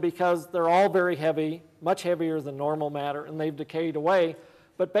see them because they're all very heavy, much heavier than normal matter, and they've decayed away.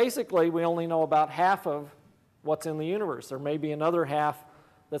 But basically, we only know about half of what's in the universe. There may be another half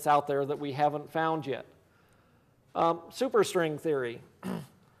that's out there that we haven't found yet. Superstring theory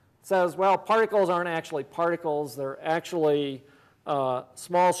says, well, particles aren't actually particles. They're actually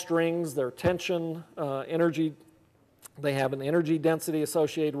small strings. They're tension, energy. They have an energy density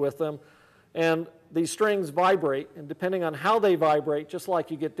associated with them. And these strings vibrate, and depending on how they vibrate, just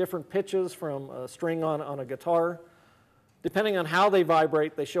like you get different pitches from a string on a guitar, depending on how they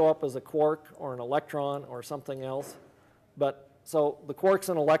vibrate, they show up as a quark or an electron or something else. But so the quarks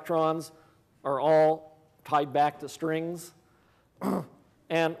and electrons are all tied back to strings.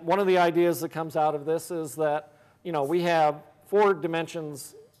 And one of the ideas that comes out of this is that, we have 4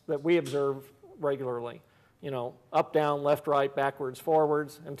 dimensions that we observe regularly. Up, down, left, right, backwards,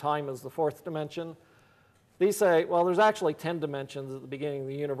 forwards, and time is the 4th dimension. These say, well, there's actually 10 dimensions at the beginning of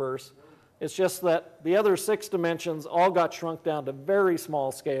the universe. It's just that the other 6 dimensions all got shrunk down to very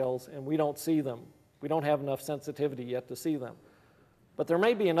small scales, and we don't see them. We don't have enough sensitivity yet to see them. But there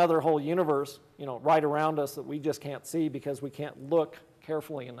may be another whole universe, right around us that we just can't see because we can't look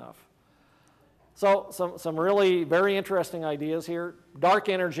carefully enough. So some really very interesting ideas here. Dark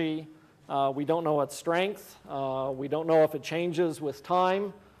energy. We don't know its strength. We don't know if it changes with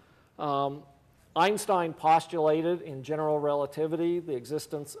time. Einstein postulated in general relativity the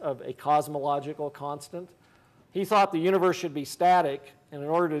existence of a cosmological constant. He thought the universe should be static, and in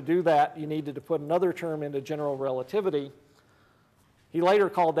order to do that, you needed to put another term into general relativity. He later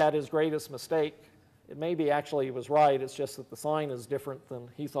called that his greatest mistake. It may be actually he was right, it's just that the sign is different than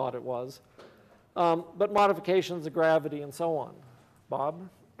he thought it was. But modifications of gravity and so on. Bob?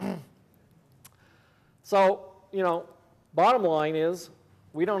 So, bottom line is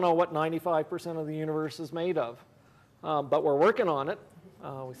we don't know what 95% of the universe is made of, but we're working on it.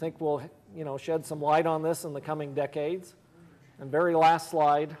 We think we'll, shed some light on this in the coming decades. And very last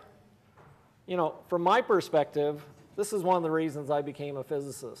slide, from my perspective, this is one of the reasons I became a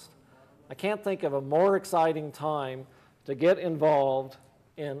physicist. I can't think of a more exciting time to get involved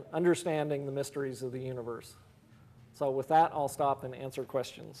in understanding the mysteries of the universe. So with that, I'll stop and answer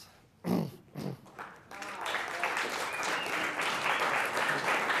questions.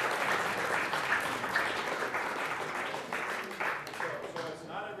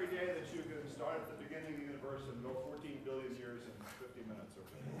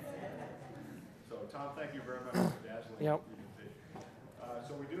 Tom, thank you very much for the dazzling Yep. presentation.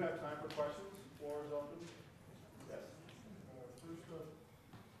 So we do have time for questions. Floor is open. Yes. First up,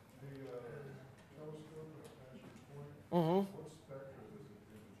 the telescope at Passion Point, Mm-hmm. what spectrum does it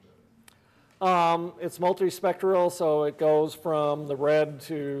image at? It's multispectral, so it goes from the red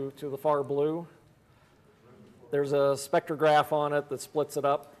to the far blue. There's a spectrograph on it that splits it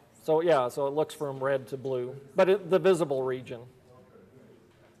up. So yeah, so it looks from red to blue, but the visible region.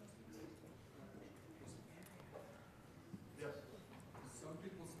 Some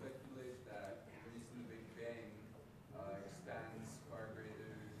people speculate that the reason the Big Bang expands far greater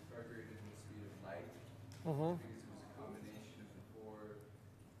than the speed of light Mm-hmm. because it was a combination of the 4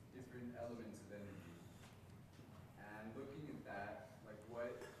 different elements of energy. And looking at that, like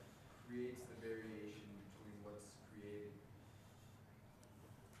what creates the variation between what's created?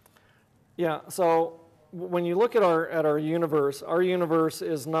 Yeah, so when you look at our universe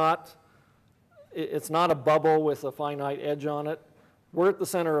is not It's not a bubble with a finite edge on it. We're at the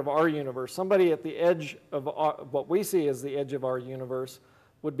center of our universe. Somebody at the edge of what we see as the edge of our universe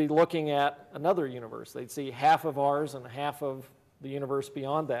would be looking at another universe. They'd see half of ours and half of the universe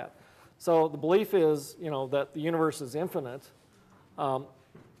beyond that. So the belief is, that the universe is infinite.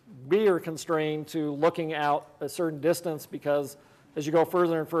 We are constrained to looking out a certain distance because as you go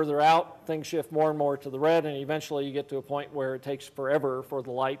further and further out, things shift more and more to the red, and eventually you get to a point where it takes forever for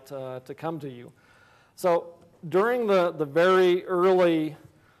the light to come to you. So during the very early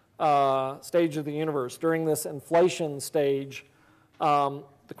stage of the universe, during this inflation stage,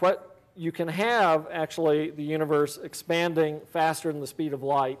 you can have actually the universe expanding faster than the speed of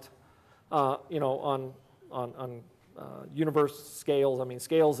light, on universe scales,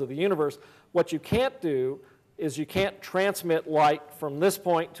 scales of the universe. What you can't do is you can't transmit light from this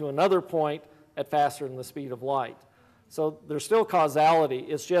point to another point at faster than the speed of light. So there's still causality.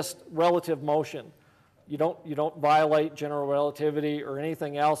 It's just relative motion. You don't violate general relativity or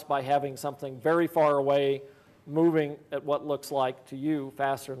anything else by having something very far away moving at what looks like to you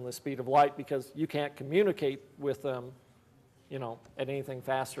faster than the speed of light, because you can't communicate with them, at anything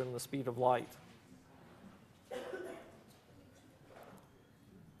faster than the speed of light. Yes,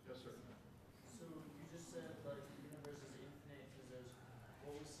 sir. So you just said like the universe is infinite because there's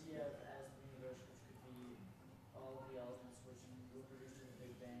what we see as the universe, which could be all of the elements which were produced in the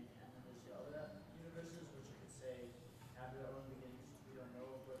Big Bang, and then there's the other universes which you could say have their own beginnings. We don't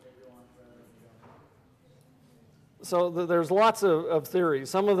know, but they go on forever. We don't know. So there's lots of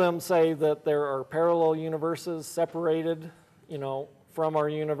theories. Some of them say that there are parallel universes separated, from our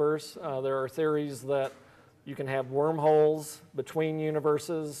universe. There are theories that you can have wormholes between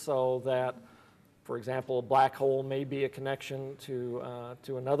universes, so that, for example, a black hole may be a connection to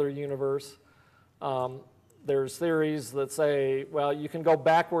another universe. There's theories that say, well, you can go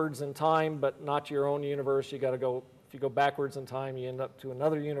backwards in time, but not to your own universe. If you go backwards in time, you end up to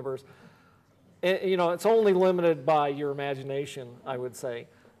another universe. It's only limited by your imagination, I would say.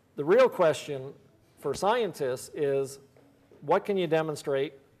 The real question for scientists is, what can you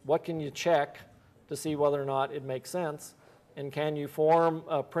demonstrate? What can you check to see whether or not it makes sense? And can you form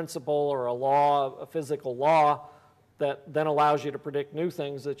a principle or a law, a physical law, that then allows you to predict new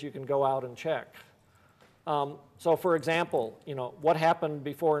things that you can go out and check? So for example, what happened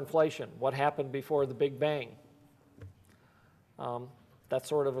before inflation? What happened before the Big Bang? That's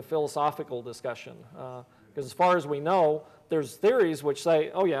sort of a philosophical discussion. Because as far as we know, there's theories which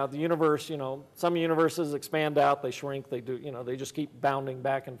say, oh yeah, the universe, some universes expand out, they shrink, they do, they just keep bounding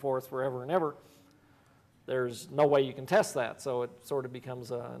back and forth forever and ever. There's no way you can test that, so it sort of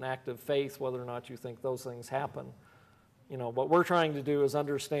becomes an act of faith whether or not you think those things happen. What we're trying to do is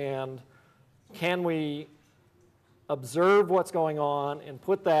understand, can we observe what's going on and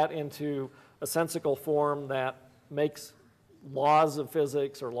put that into a sensical form that makes laws of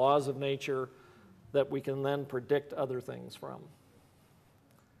physics or laws of nature that we can then predict other things from.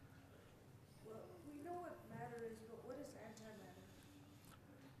 Well, we know what matter is, but what is antimatter?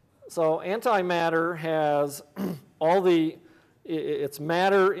 So antimatter has it's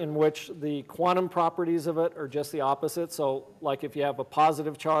matter in which the quantum properties of it are just the opposite. So like if you have a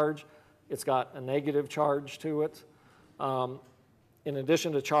positive charge, it's got a negative charge to it. In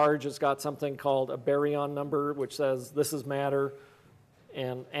addition to charge, it's got something called a baryon number, which says this is matter,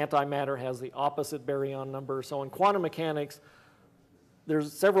 and antimatter has the opposite baryon number. So in quantum mechanics,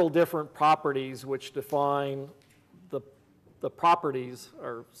 there's several different properties which define the properties,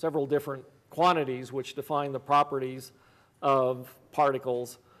 or several different quantities which define the properties of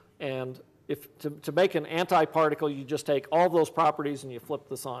particles. And to make an antiparticle, you just take all those properties and you flip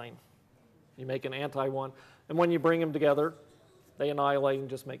the sign. You make an anti one. And when you bring them together, they annihilate and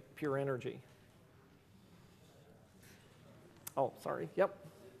just make pure energy. Oh, sorry. Yep.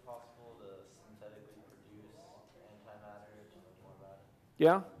 Is it possible to synthetically produce antimatter? Do you know more about it?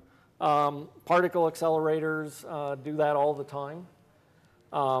 Yeah. Particle accelerators do that all the time,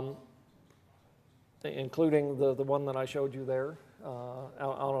 including the one that I showed you there out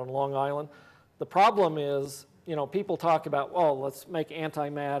on Long Island. The problem is, people talk about, well, let's make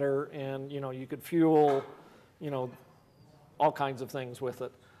antimatter and, you could fuel, all kinds of things with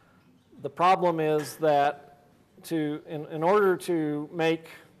it. The problem is that in order to make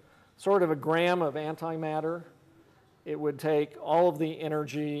sort of a gram of antimatter, it would take all of the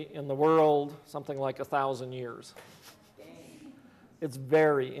energy in the world, something like 1,000 years. It's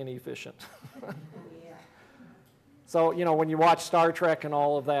very inefficient. So, when you watch Star Trek and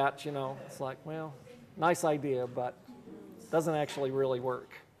all of that, it's like, well, nice idea, but it doesn't actually really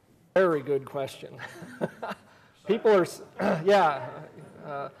work. Very good question. People are,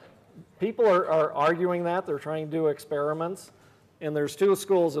 people are arguing that. They're trying to do experiments. And there's two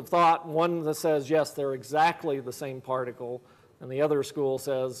schools of thought. One that says, yes, they're exactly the same particle. And the other school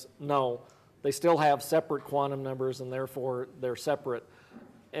says, no, they still have separate quantum numbers and therefore they're separate.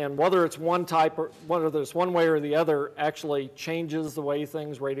 And whether it's one type or whether there's one way or the other actually changes the way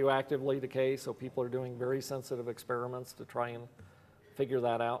things radioactively decay. So people are doing very sensitive experiments to try and figure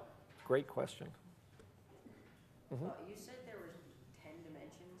that out. Great question. Mm-hmm. You said there were 10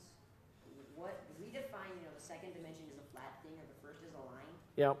 dimensions. What we define, you know, the second dimension is a flat thing, or the first is a line.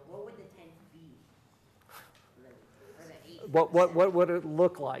 Yeah. What would the 10th be? Or the 8th? What would it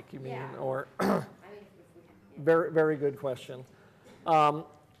look like? You mean, Yeah. or I mean, if we, very, very good question.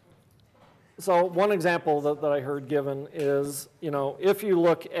 So one example that I heard given is, you know, if you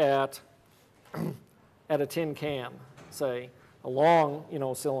look at a tin can, say, a long, you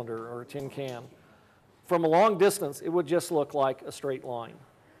know, cylinder or a tin can, from a long distance, it would just look like a straight line.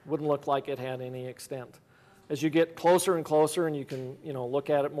 Wouldn't look like it had any extent. As you get closer and closer and you can, you know,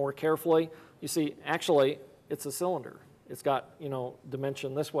 look at it more carefully, you see, actually, it's a cylinder. It's got, you know,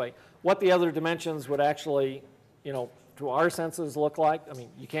 dimension this way. What the other dimensions would actually, you know, to our senses look like, I mean,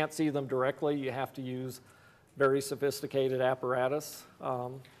 you can't see them directly. You have to use very sophisticated apparatus. I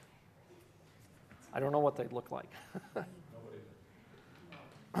don't know what they'd look like.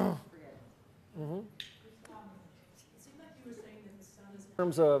 Mm-hmm. In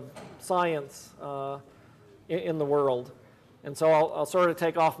terms of science in the world. And so I'll sort of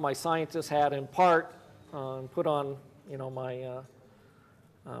take off my scientist hat in part and put on, you know, my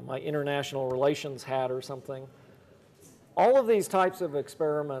international relations hat or something. All of these types of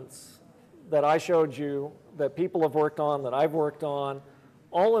experiments that I showed you, that people have worked on, that I've worked on,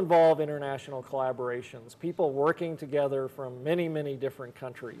 all involve international collaborations, people working together from many, many different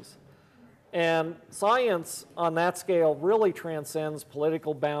countries. And science on that scale really transcends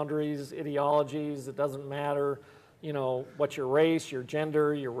political boundaries, ideologies. It doesn't matter, you know, what your race, your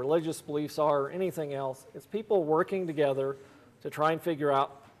gender, your religious beliefs are, or anything else. It's people working together to try and figure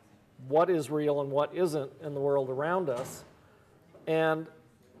out what is real and what isn't in the world around us. And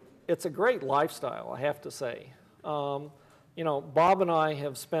it's a great lifestyle, I have to say. You know, Bob and I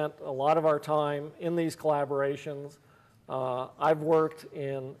have spent a lot of our time in these collaborations. I've worked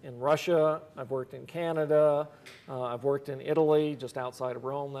in Russia, I've worked in Canada, I've worked in Italy, just outside of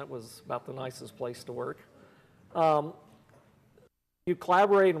Rome. That was about the nicest place to work. You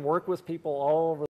collaborate and work with people all over